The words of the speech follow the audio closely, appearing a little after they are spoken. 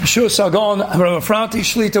Shur Sagon, Rav Franti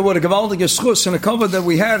Shlita, what a gewaltige schus and a cover that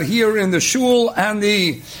we had here in the shul and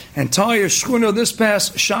the entire shchuna this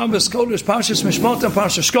past Shabbos, Kodesh, Parshas Mishpat, and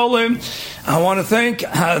Parshas Shkolim. I want to thank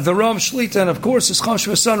the Rav Shlita and of course his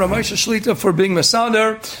Chashva son, Rav Moshe Shlita, for being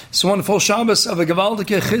Mesader. It's a wonderful Shabbos of a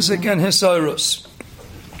gewaltige chizik and hisayrus.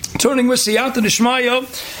 Turning with Siyata Nishmaya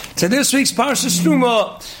to this week's Parshas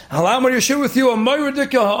Truma. Allow me to share with you a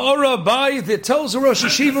Moiradika Ha'ara by the tells the Rosh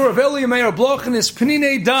Hashiva of Eli Meir Bloch and his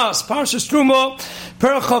Pnine Das. Parshas Truma,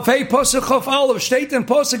 Perach Chaf Hei, Pasuk Chaf Aleph, Shteit and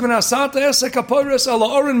Pasuk V'nasata Esek HaPoros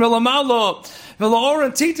Ala Oren Milamala.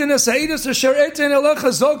 V'la'oren titin es ha'edus asher etin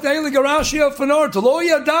elecha zog de'eli garashi of fanor t'lo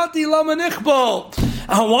yadati lama nichbal.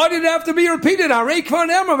 Why did it have to be repeated? Arei kvar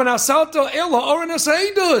nemar v'nasalto el ha'oren es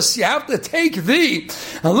ha'edus. You have to take the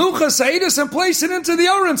luchas ha'edus and place it into the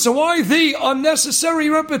oren. So why the unnecessary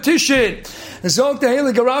repetition? Zog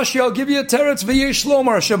de'eli garashi, I'll give you a teretz v'yesh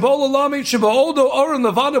lomar shabol alamit shaba'oldo oren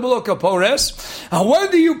levada below kapores. When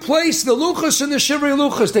do you place the luchas and the shivri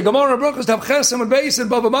luchas? The Gemara Brachos Tav Chesem and Beis and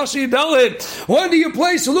Baba Mashi Dalit. When do you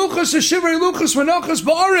place luchas and shivri luchas menachas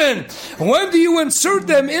ba'oren? When do you insert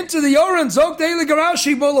them into the oren? Zog de'eli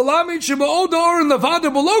garashi bol alamit shaba'oldo oren levada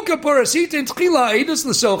below kapores. Itin tchila edus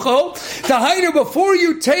l'socho. Tahainu, before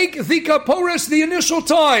you take the kapores the initial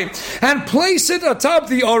time and place it atop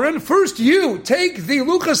the oren, first you take the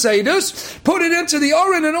luchas edus, put it into the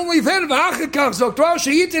oren, and only then v'achakach zog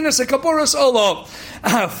Rashi itin es a kapores olav.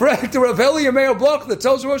 Frag the Rav Eli Meir Bloch that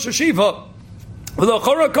tells Rosh Hashiva. Hello,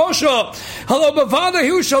 Bavada,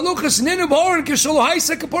 Hu Shaluchas Ninu Ba'oren Kishalu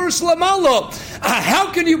Haisa Kaporos Lamalo.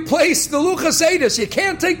 How can you place the Luchas Edus? You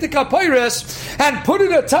can't take the Kapiris and put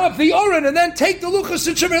it atop the Oren and then take the Luchas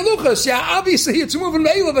and Shemei Luchas. Yeah, obviously it's moving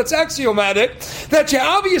Me'elav, it's axiomatic that you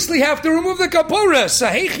obviously have to remove the Kapiris.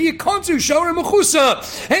 Heichi Yikontu Shorim Mechusa.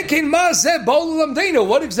 Enkin Mazeh Ba'olam Deinu.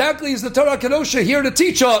 What exactly is the Torah Kedosha here to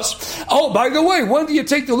teach us? Oh, by the way, when do you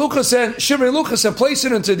take the Luchas and Shemei Luchas and place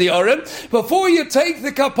it into the Oren? Before you take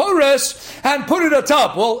the kapores and put it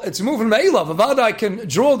atop. Well, it's moving me'elav. Avad, I can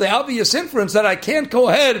draw the obvious inference that I can't go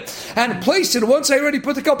ahead and place it once I already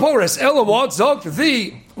put the kapores. Elawad Zog,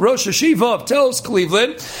 the Rosh Hashiva tells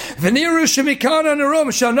Cleveland, V'niru shemikana nerom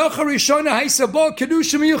shanacha rishona haisabah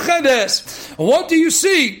kedusha miyuchedes. What do you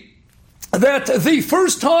see? That the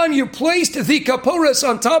first time you placed the kapores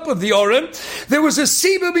on top of the oren, there was a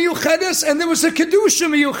siba miyuchedes and there was a kedusha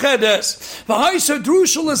miyuchedes. V'haisa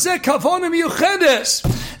drusha lezeh kavona miyuchedes.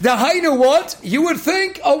 The hainu what? You would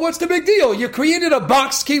think, oh, what's the big deal? You created a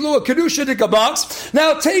box, kilo, a kedusha dik a box.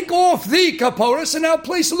 Now take off the kapores and now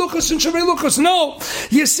place luchas and shemei luchas. No,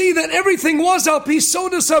 you see that everything was al pi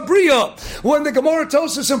soda sabriya. When the Gemara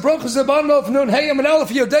tells us in Brachos the bottom of Nun Hayim and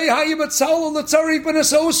Aleph Yodei Hayim Etzal L'Tzarik Ben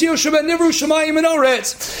Asosio Sheben Nivru Shemayim and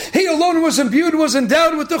Oretz. He alone was imbued, was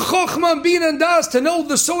endowed with the Chochma, Bin and Das to know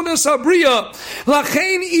the soda sabriya.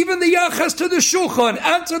 Lachein, even the Yachas to the Shulchan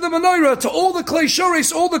and to the Menorah, to all the Klei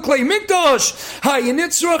Shoris, all the Klei Mikdash,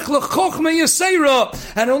 Hayinitzrach L'Chochma Yisera,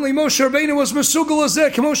 and only Moshe Rabbeinu was Mesugal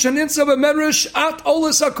Azek, Moshe Ninsa B'Medrash at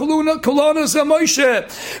Olis HaKolana ZaMoshe.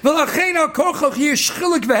 V'lachein HaKorchach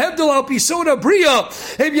Yishchilik V'Hebdel Al Pisoda Bria,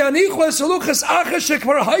 Eb Yanichu Esaluchas Achashek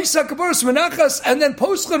Var Haisa Kabaris Menachas, and then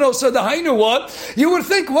Postchanosa, the Hainu what? You would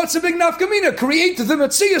think, what's the big nafkamina? Create the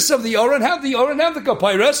Metzias of the Oren, have the Oren, have the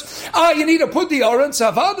Kapyrus. You need to put the Oren,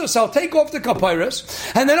 Savadas, I'll take off the Kapyrus,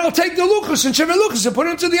 and then I'll take the Luchas and Shemei Luchas and put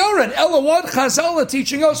it into the Oren. Ella what? Chazal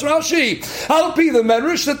teaching us, Rashi. I'll be the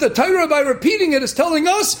Medrash that the Torah, by repeating it, is telling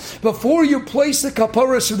us, before you place the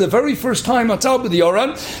Kapyrus for the very first time on top of the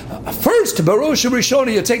Oren, first, Barosh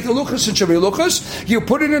Rishoni, you take the Luchas and Shemei Luchas, you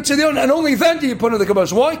put it into the Oren, and only then do you put in the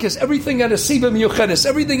Kapyrus. Why? Because everything had a Siba Miyuchedes,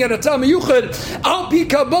 everything had a Tam Miyuched, Al Pi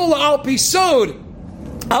Kabbalah, Al Pi Sod.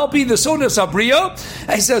 I'll be the Soda Sabriya.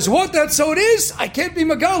 He says, what that Sod is, I can't be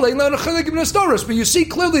Megale, but you see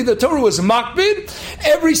clearly the Torah was makbid.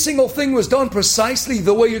 Every single thing was done precisely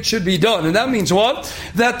the way it should be done. And that means what?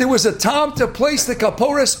 That there was a time to place the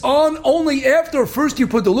Kaporis on only after first you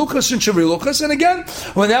put the Luchas and Shivri Luchas. And again,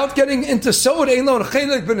 without getting into Sod, but in the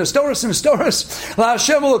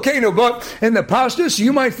Pashtus,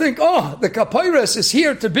 you might think, oh, the Kaporis is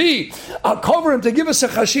here to be a cover and to give us a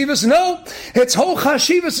Chashivas. No, it's whole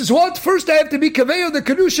Chashivas. Is what? First I have to be Kaveyo the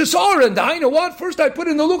Kedushas Oren. Dahainu what? First I put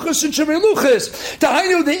in the Luchas and Shemei Luchas.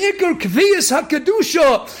 Dahainu the Iker Kviyas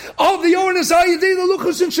HaKedusha of the Oren is Ayadei the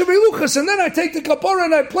Luchas and Shemei Luchas. And then I take the Kapora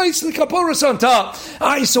and I place the Kaporas on top.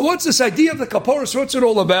 So what's this idea of the Kaporas? What's it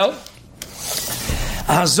all about?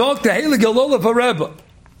 Hazok the Heilig Elol of a Rebbe.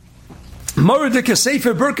 Moradika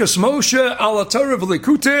Sefer Berkas Moshe ala Torah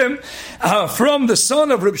v'likutim from the son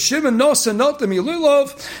of Reb Shimon Nosa Notam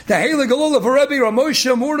Yilulov, the Heilig Galul of Rebbe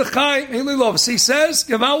Ramosha Mordechai Yilulov. So he says,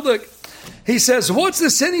 Gevaldik, he says, what's the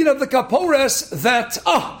sinning of the kapores that,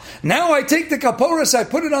 now I take the kapores, I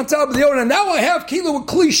put it on top of the Oren, and now I have kilo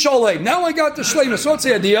kli sholem. Now I got the shleimus. What's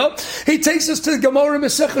the idea? He takes us to the Gemara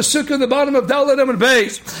Mesechah Sukkah, the bottom of Dalet and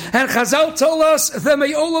Beis. And Chazal told us, the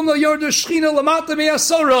me'olam la yord shechina lamata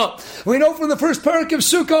me'asara. We know from the first parak of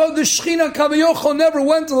Sukkah, the shechina kavayochel never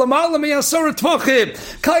went to lamala me'asara tvachim.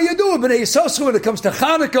 Kayadu b'nei Yisrael, when it comes to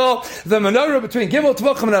Chanukah, the menorah between Gimel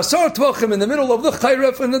tvachim and Asar tvachim in the middle of the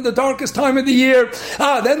Chayref and in the darkest time of the year.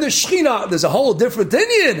 Then the Shechina, there's a whole different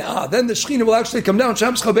Indian. Then the Shechina will actually come down.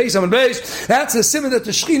 Shams Chabeis Amon Beis. That's the simon that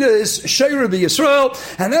the Shechina is Sheira b'Yisrael,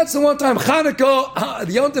 and that's the one time Chanukah,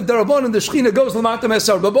 the Yontif Darabon, and the Shechina goes Lamata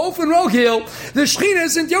Me'asar. But both in Rogil, the Shechina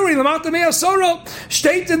isn't Yori Lamata Me'asar.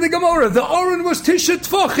 State in the Gemara, the Oren was Tisha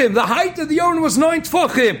Tfachim. The height of the Oren was 9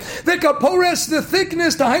 Tfachim. The Kapores, the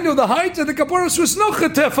thickness, the height of the Kapores was Nocha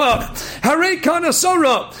Tefach. Harei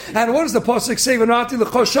Kanasara. And what does the pasuk say? V'nati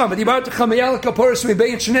l'chosham. And Rabbi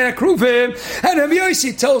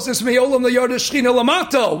Yossi tells us,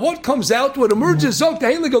 what comes out, what emerges, Zok the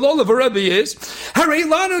Heilig Galol of a Rebbe is,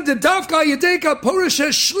 Hareilanu de Davka Yedeka Porisha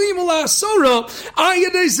Shlim Ula Asora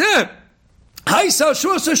Ayadezeh.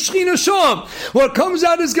 What comes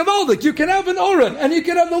out is Gavaldik. You can have an Oren, and you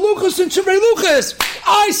can have the Luchas and Shevrei Luchas.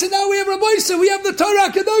 So now we have Rabbeisa, we have the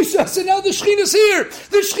Torah Kedosha, so now the Shechina's here.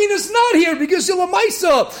 The Shechina's not here because you're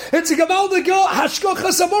Lamaisa. It's a Gavaldik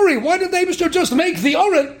Hashkocha Samori. Why did the Eibishter just make the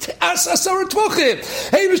Oren as Asara Tvachim?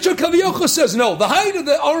 Eibishter Kaviyocha says, no, the height of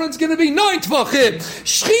the Oren's going to be 9 Tvachim.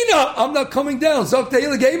 Shechina, I'm not coming down. Zok the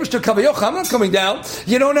Heilig Eibishter Kaviyocha, I'm not coming down.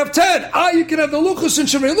 You don't have 10. You can have the Luchas and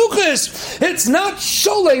Shevrei Luchas. It's not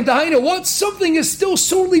sholem dahaina. What something is still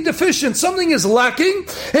sorely deficient, something is lacking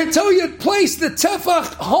until you place the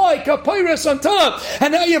tefach high kapayres on top,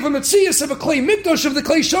 and now you have a metzias of a clay mikdosh of the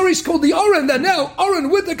clay shoris called the Oren. That now Oren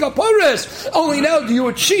with the kapayres. Only now do you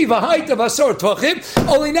achieve a height of asar tvachim.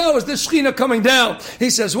 Only now is the Shechina coming down. He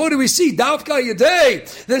says, what do we see? Davka yedei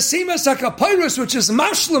the simas hakapayres, which is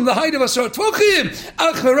mashlim the height of asar tvachim.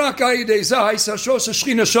 Achmerak yedei zahai sashos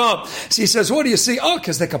Shechina sham. So he says, what do you see?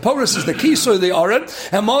 Because the kapayres is the key. The Oren,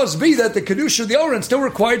 and must be that the Kedusha of the Oren still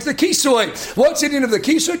requires the Kisoy. What's in of the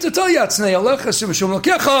Kisoy? To tell you,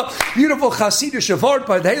 beautiful Chasidish of art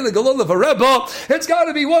by the Heilig Galul of a Rebbe. It's got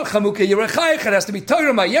to be what? Chamuka Yerechayich. It has to be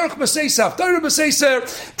Torah, Ma'yerch B'Seisaf, Torah B'Seiser.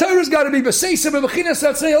 Torah's got to be B'Seiser, B'Bechinas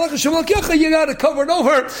Atznei Alecha Shemol Kecha. You got to cover it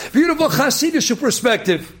over. Beautiful Chasidish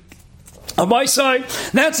perspective. On my side,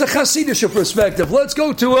 that's a Hasidic perspective. Let's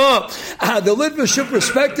go to the Litvish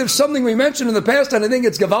perspective, something we mentioned in the past, and I think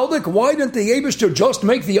it's Gavaldik. Why didn't the Eibishter just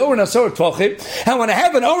make the Oren Asar Tvachim? And when I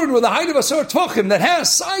have an Oren with a height of Asar Tvachim that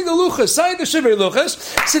has Sai the Luchas, Sai the Shevrei Luchas,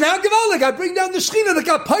 so now Gavaldik, I bring down the Shechina, the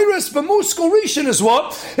Kapayres B'Muskal Rishon is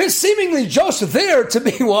what? It's seemingly just there to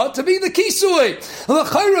be what? To be the Kisui.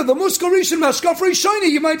 L'chayra, the Muskal Rishon, Mashkaf Rishoni,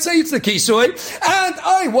 you might say it's the Kisui. And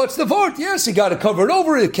what's the Vort? Yes, you got to cover it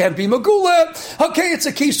over. It can't be Magul. Okay, it's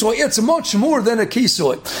a kisoy. It's much more than a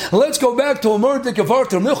kisoy. Let's go back to a murder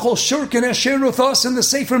Kavarta Michal Shurkin and share with us in the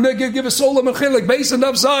Sefer Megillah give us all a Mechilik based on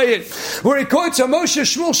Zayin, where he quotes a Moshe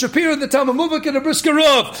Shmuel Shapiro the Talmud and the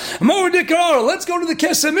Briskerov. Murder Karar. Let's go to the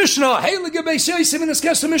Kesef Mishnah. Heilige Beis Yosef in his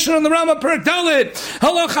Kesef Mishnah on the Rambam Perek Dalet.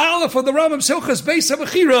 Halach Aleph for the Rambam Silchas Beis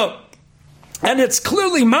Abachira. And it's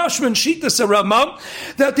clearly Mashman Shitas Ramam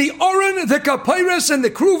that the Oren, the Kapayres, and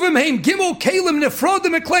the Kruvim Haim Gimel Kalim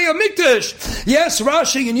Nefrodim Eklei Mikdash. Yes,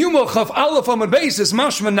 Rashi and Yumach of Aleph on the base is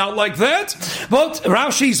Mashman not like that, but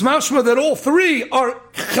Rashi's Mashma that all three are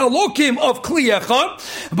Chalokim of Kli Echad.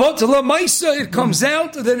 But Lamaisa it comes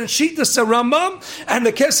out that in Shitas Ramam and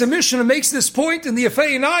the Kesef Mishnah makes this point in the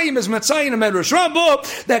Afei Einayim is Matzayin and Medrash Rabbah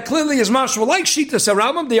that clearly is Mashma like Shitas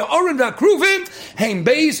Ramam. The Oren, the Kruvim Haim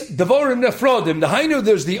Beis Devarim Nefrodim. The Hainu,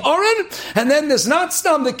 there's the Oren, and then there's not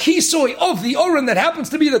stam the kisoy of the Oren that happens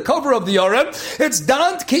to be the cover of the Oren. It's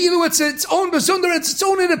dant kilu, it's its own bezunder, it's its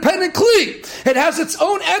own independent kli. It has its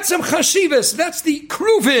own etzem chashivas. That's the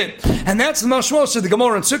kruvin, and that's the mashmos of the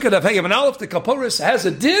Gemara and Sukkot of Hayim and Aleph. The Kaporis has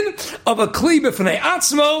a din of a kli b'fnei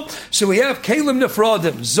atzmo. So we have kalim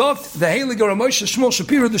nefradim. Zot the Heilig Moshe Shmuel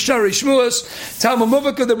Shapiro the Shari Shmuas Talmud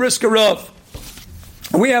Muvak the Briskerov.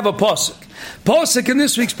 We have a pasuk. Pasuk in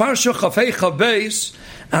this week's Parsha Chafei Chav Beis,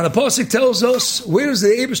 And the pasuk tells us, where does the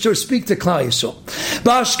Eibishter speak to Klal Yisrael?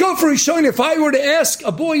 If I were to ask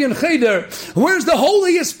a boy in Cheder, where's the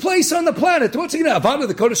holiest place on the planet? What's he going to have?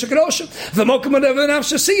 The Kodesh HaKadoshim, the Mokum of the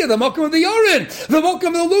Nafshasiyah, the Mokum of the Yorin, the Mokum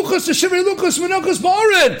of the Luchas, the Shivrei Luchas, Menachas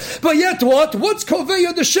Ba'arin. But yet what? What's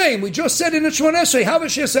Koveya the Shem? We just said in the Shemon Esrei,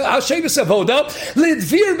 Hashevis Avoda,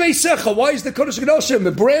 Lidvir Beisecha. Why is the Kodesh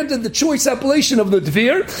HaKadoshim branded the choice appellation of the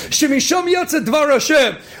Dvir? Shemisham Yatza Dvar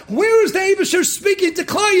Hashem. Where is the Eibishter speaking to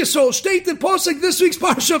Klal Yisrael? State in Pasuk this week's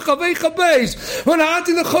Parsha Chavei Chabeis. When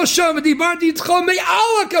Hati L'Chosham and Dibarti Yitzchal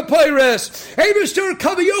Me'ala Kapayres. Eibishter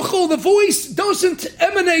Kavayochel. The voice doesn't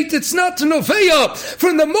emanate. It's not Noveya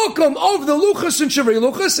from the Mokum of the Luchas and Shivrei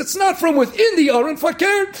Luchas. It's not from within the Aron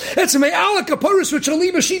Fakir. It's Me'ala Kapayres which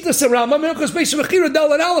Ali Bashita Sarama Menachas Beis Mechira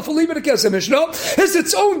Dal and Aleph Ali B'Nekes Mishnah. It's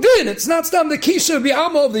its own din. It's not Stam the Kisha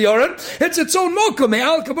Bi'ama of the Aron. It's its own Mokum.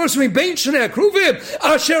 Me'ala Kapayres Me'Bein Shnei Kruvim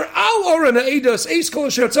Asher Al Aron Eidos Eis Kol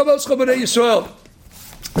Asher Tzavos Chabadei Yisrael.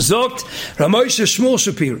 Zogt Ramoshe Shmuel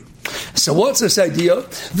Shapiro. So what's this idea?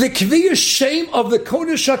 The Kviyah Shem of the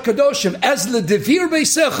Kodesh HaKadoshim as the Devir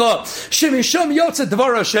Beisecha Shemisham Yotze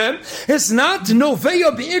Dvar Hashem is not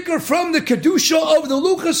Noveya Be'ikr from the Kedusha of the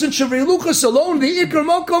Luchas and Shivrei Luchas alone, the Ikr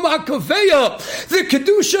Mokom HaKaveya. The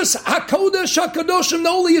Kedushas HaKodesh HaKadoshim,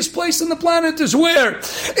 the holiest place on the planet is where?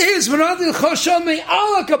 Is V'nadil Chasham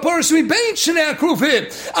Me'ala Kaparis Me'bein Shnei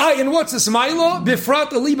Akruvim. And what's this Maila? Bifrat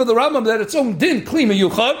Aliba the Rambam that its own din Klima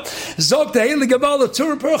Yuchad. Zog Teheli Gabal the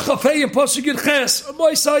Tur Per Chafei and Pasuk Yud Ches.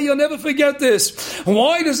 Boy, say you'll never forget this.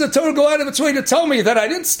 Why does the Torah go out of its way to tell me that I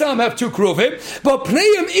didn't stam have two kruvim, but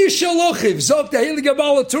Pneim Isha Lochiv Zog Teheli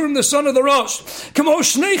Gabal the Turim the son of the Rosh. Kamo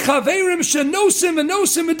Shnei Chaverim Shenosim and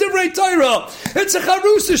Nosim and Divrei Torah. It's a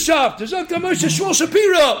Charusa Shaft. Zog Moshe Shmuel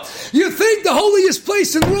Shapiro. You think the holiest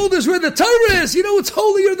place in the world is where the Torah is? You know it's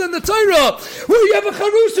holier than the Torah. Where you have a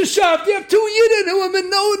Charusa Shaft, you have two Yidden who have been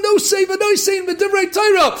no save and no saying but Divrei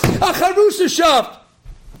Torah. A Charusa Shaft.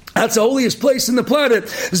 That's the holiest place in the planet.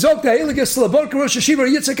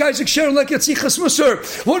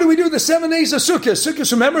 What do we do the 7 days of Sukkot?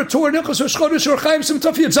 Sukkot, remember, Torah, Nichos, Rosh Chodesh, Or Chaim, Sim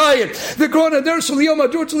Tov Yud Zayin. The Korah, Der, Yom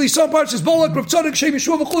Adur, Tali, some parts is Bolak, Rav Tzadok, Shem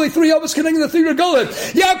Yeshua, V'chulei, 3 Elvis connecting the 3 Regalim.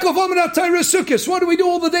 Yaakov, Amanat, Torah, Sukkot. What do we do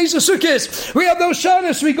all the days of Sukkot? We have those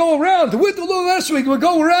Shanas, we go around. With the little last week, we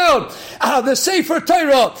go around. The Sefer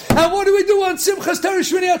Torah. And what do we do on Simchas Torah,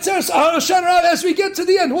 Shmini Atzeres, Shana, as we get to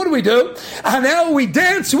the end? What do? And now we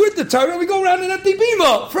dance with the Torah, we go around in empty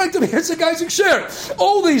bima. Frankly, it's a guy's share.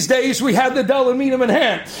 All these days we had the dollar minim in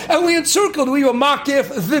hand, and we encircled. We were makif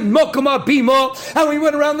the mokama bima, and we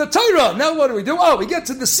went around the Torah. Now what do? We get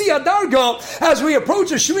to the Siyah Darga as we approach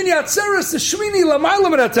the Shmini Atzeres, the Shmini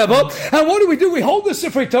Lamaylam Ateva, and what do? We hold the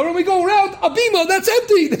Sefer Torah, and we go around a bima that's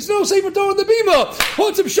empty. There's no Sefer Torah in the bima.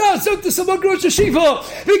 What's up, Shah? Zok the Sabak Rosh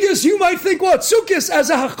Hashiva, because you might think what Sukkot as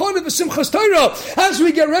a hachon of a Simchas Torah. As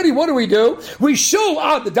we get ready, what do? We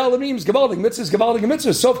show the Dalanim Gabaldik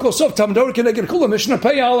mitzvahs, sof kol sof, Talmud Torah Keneged Kula, Mishnah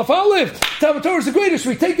Pei Aleph Aleph. Talmud Torah is the greatest.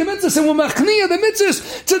 We take the mitzvahs and we'll machniya the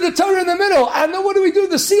mitzvahs to the Torah in the middle. And then what do?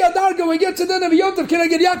 The Siyah Darga, we get to the Nevi Yotav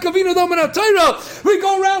Keneged Yaakovinu Dominat Torah. We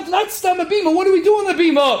go around, let's stam a bima. What do we do on the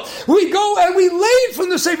bima? We go and we learn from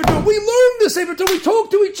the Sefer Torah. We learn the Sefer Torah. We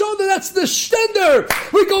talk to each other. That's the Stender.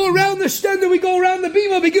 We go around the Stender. We go around the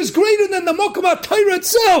bima, because greater than the Mokum HaTorah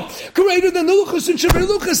itself, greater than the Luchas and Shivrei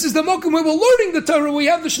Luchas is the Mokum where we're learning the Torah. We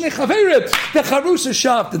have the Shnei Chaverim, the Charusa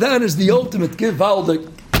Shaft. That is the ultimate Givaldik.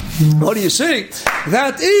 What do you see?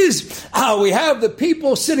 That is how we have the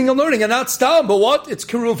people sitting and learning, and not stam, but what? It's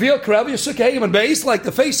Keruvia, Karavia, Sukkah, and base, like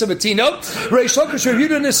the face of a Tino. Reish Lakish,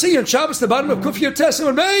 Reviewed in the sea, and Shabbos, the bottom of Kufiyot Tessim,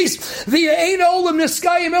 and base. The Eina Olam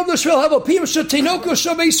Niskayim, Eldashvel, have a Pim, Shatinoko,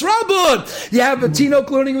 Shabbos, Rabban. You have a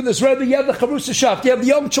Tinok learning with his Rebbe, you have the Charusa Shaft, you have the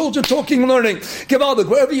young children talking and learning. Givaldik,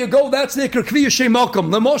 wherever you go, that's the Kerkviya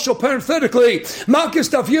Shemokum. The Moshel, parenthetically, Makis,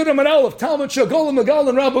 Tafyurim, and Aleph, Talmud, Shagolim, Megal,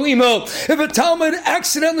 and Rabbi Imo. If a Talmud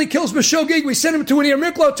accidentally kills B'Shogig, we send him to an Ir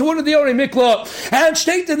Mikla, to one of the Ori Mikla, and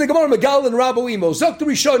state in the Gemara Megal and Rabbi Imo. Zok the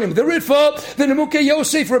Rishonim, the Ritva, the Nemuke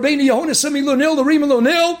Yosef, Rabbeinu Yehonis, Sami Lunil, the Rima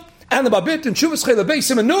Lunil, and the Babit and Shuvas Chayla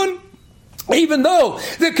Beisim and Nun. Even though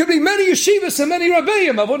there could be many yeshivas and many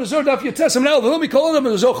rabbeim,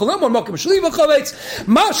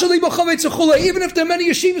 even if there are many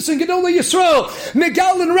yeshivas and Gedolei Yisrael,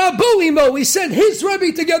 Megal and Rabbu Imo, he sent his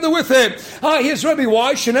Rebbe together with him. His Rebbe,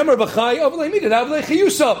 why? Shenemar B'chai, Avlei Midin, Avlei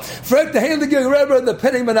Chiyusa, Frek the Heilige Rebbe and the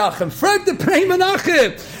Penei Menachem, Frek the Penei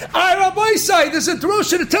Menachem. Rabbi say, there's a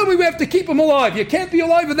drosha to tell me we have to keep him alive. You can't be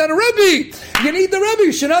alive without a Rebbe. You need the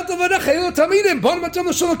Rebbe. Shenat Avadach Hayot Tamidim, Bon Matam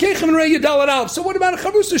L'Sholokechem and Rei Yadal So what about a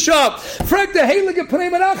Charusa shop? Frag the Heilige Pnei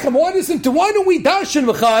Menachem. Why don't we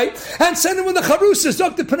darshan v'chai and send him with the Charusas,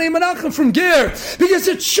 Dr. Pnei Menachem from Ger? Because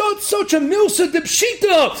it showed such a milsa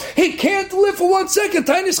depshita. He can't live for 1 second.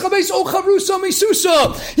 Tainis chabeis o Charusa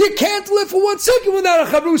misusa. You can't live for 1 second without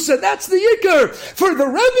a Charusa. That's the yikr. For the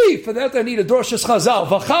Rebbe, for that I need a Dorshas Chazal.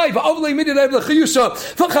 V'chai v'avlei midei l'chayusa.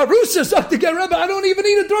 For Charusas, Dr. Ger Rebbe, I don't even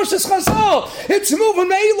need a Dorshas Chazal. It's moving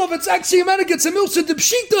me'ilov. It's axiomatic. It's a milsa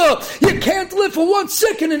depshita. You can't live for 1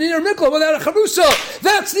 second in Inner Mikla without a Charusa.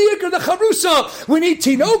 That's the Iker, the Charusa. We need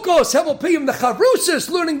Tinokos, Hevelpiyim, the Charusas,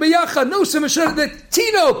 learning Biyacha, Nosim, the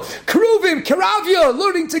Tino, Keruvim, Keravia,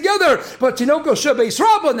 learning together. But Tinokos, Shebeis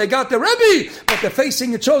Rabbah, they got the Rebbe, but they're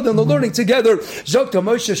facing each other and they're learning together. Zokta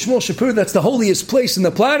Moshe Shmuel Shapur, that's the holiest place in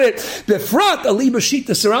the planet. Befrat, Aliba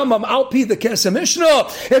Shita Saramam, Alpi, the Kesem Mishnah.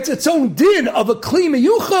 It's its own din of a Klima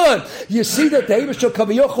Yuchad. You see that the Eibishter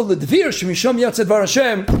Kavayochel, the Dvir, Shemisham Yatzed Var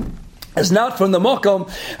Hashem, is not from the makom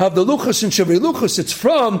of the luchas and shavri luchas. It's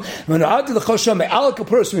from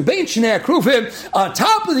on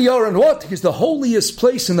top of the Aron. What is the holiest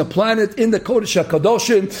place in the planet, in the Kodesh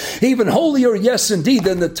HaKadoshim, even holier, yes indeed,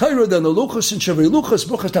 than the Torah, than the luchas and shavri luchas.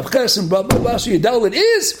 Buchas Tavches and Basu Yadal. It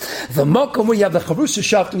is the makom where you have the Charusa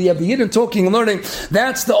Shaft, we have the Yidden talking and learning.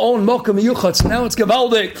 That's the own makom yuchatz. Now it's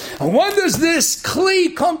Gavaldik. And when does this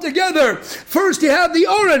kli come together? First you have the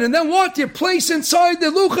Aron, and then what? You place inside the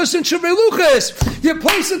luchas and shavri Luchas, you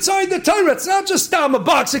place inside the Torah. It's not just down a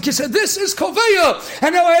box. Like you said, this is Koveya,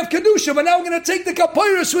 and now I have Kedusha, but now I'm going to take the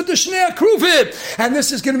Kapyrus with the Shnei Akruvim, and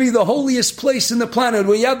this is going to be the holiest place in the planet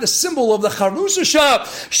where you have the symbol of the Charusa Shop,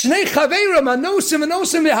 Shnei Chaveira, Manosim,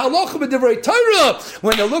 Mehalocha, B'divrei Torah.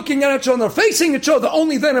 When they're looking at each other, facing each other,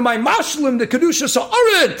 only then am I mashlim the Kedusha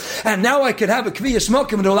Sa'arid, and now I could have a Kviyas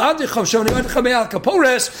Malkim, and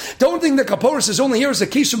don't think the Kapyrus is only here as a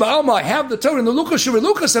Kisha Ba'alma. I have the Torah and the Luchas, Shuri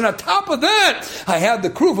Luchas, and on top of that, I have the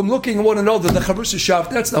Kruvim looking at one another, the Charusa Shaft.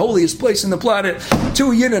 That's the holiest place in the planet.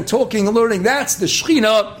 Two Yin talking and learning. That's the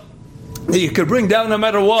Shechina that you could bring down no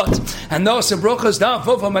matter what. And those brochas down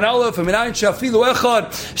Vav Haman Aleph and Minayin Shafilu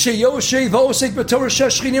Echad Sheyoshe Vosek B'Torah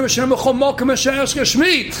Sheshchinim Shem Mechom Malkim Sheyash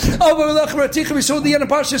Geshmi Over Lechratikh. We saw the end of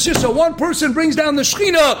Parshas Yisro. One person brings down the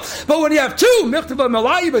Shechina, but when you have two, Michtava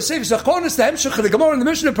Malai B'Seif Zachonis, the Hemshech of the Gemara in the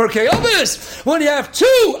Mishnah Perkei Avos. When you have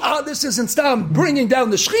two, this isn't stop bringing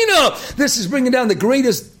down the Shechina. This is bringing down the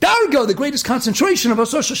greatest darga, the greatest concentration of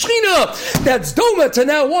Asosha Shechina. That's Doma to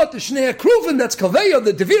now what? The Shnei Akruvim. That's Kaveya,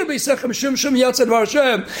 the Devir Beisechem.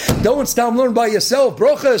 Don't stop learn by yourself.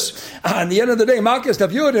 Brochas. At the end of the day, Makas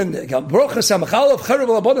Davyud and Brochas Amachalav Cherav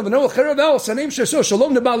Labodav and Cherav El Sanim Sheso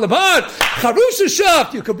Shalom Nebal Levad Charusa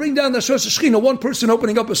Shaft. You could bring down the Shos Shechina, one person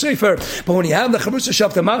opening up a sefer. But when you have the Charusa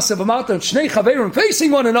Shaft, the Masav Amata and Shnei Chaverim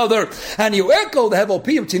facing one another, and you echo the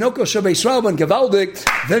Hevelpiyim Tinoko Shabeis Rav and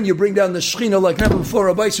Gavaldik, then you bring down the Shechina like never before.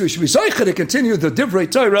 Rabbi, so we should be Zaycha to continue the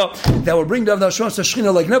Divrei Torah that will bring down the Shos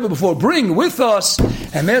Shechina like never before. Bring with us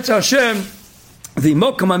and Metz Hashem the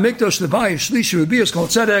Mokum HaMikdash, the Bayis Shlishi, Rabbi Yisrael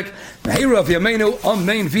Tzedek, Me'ira V'Yameinu,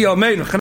 Amen V'Yameinu.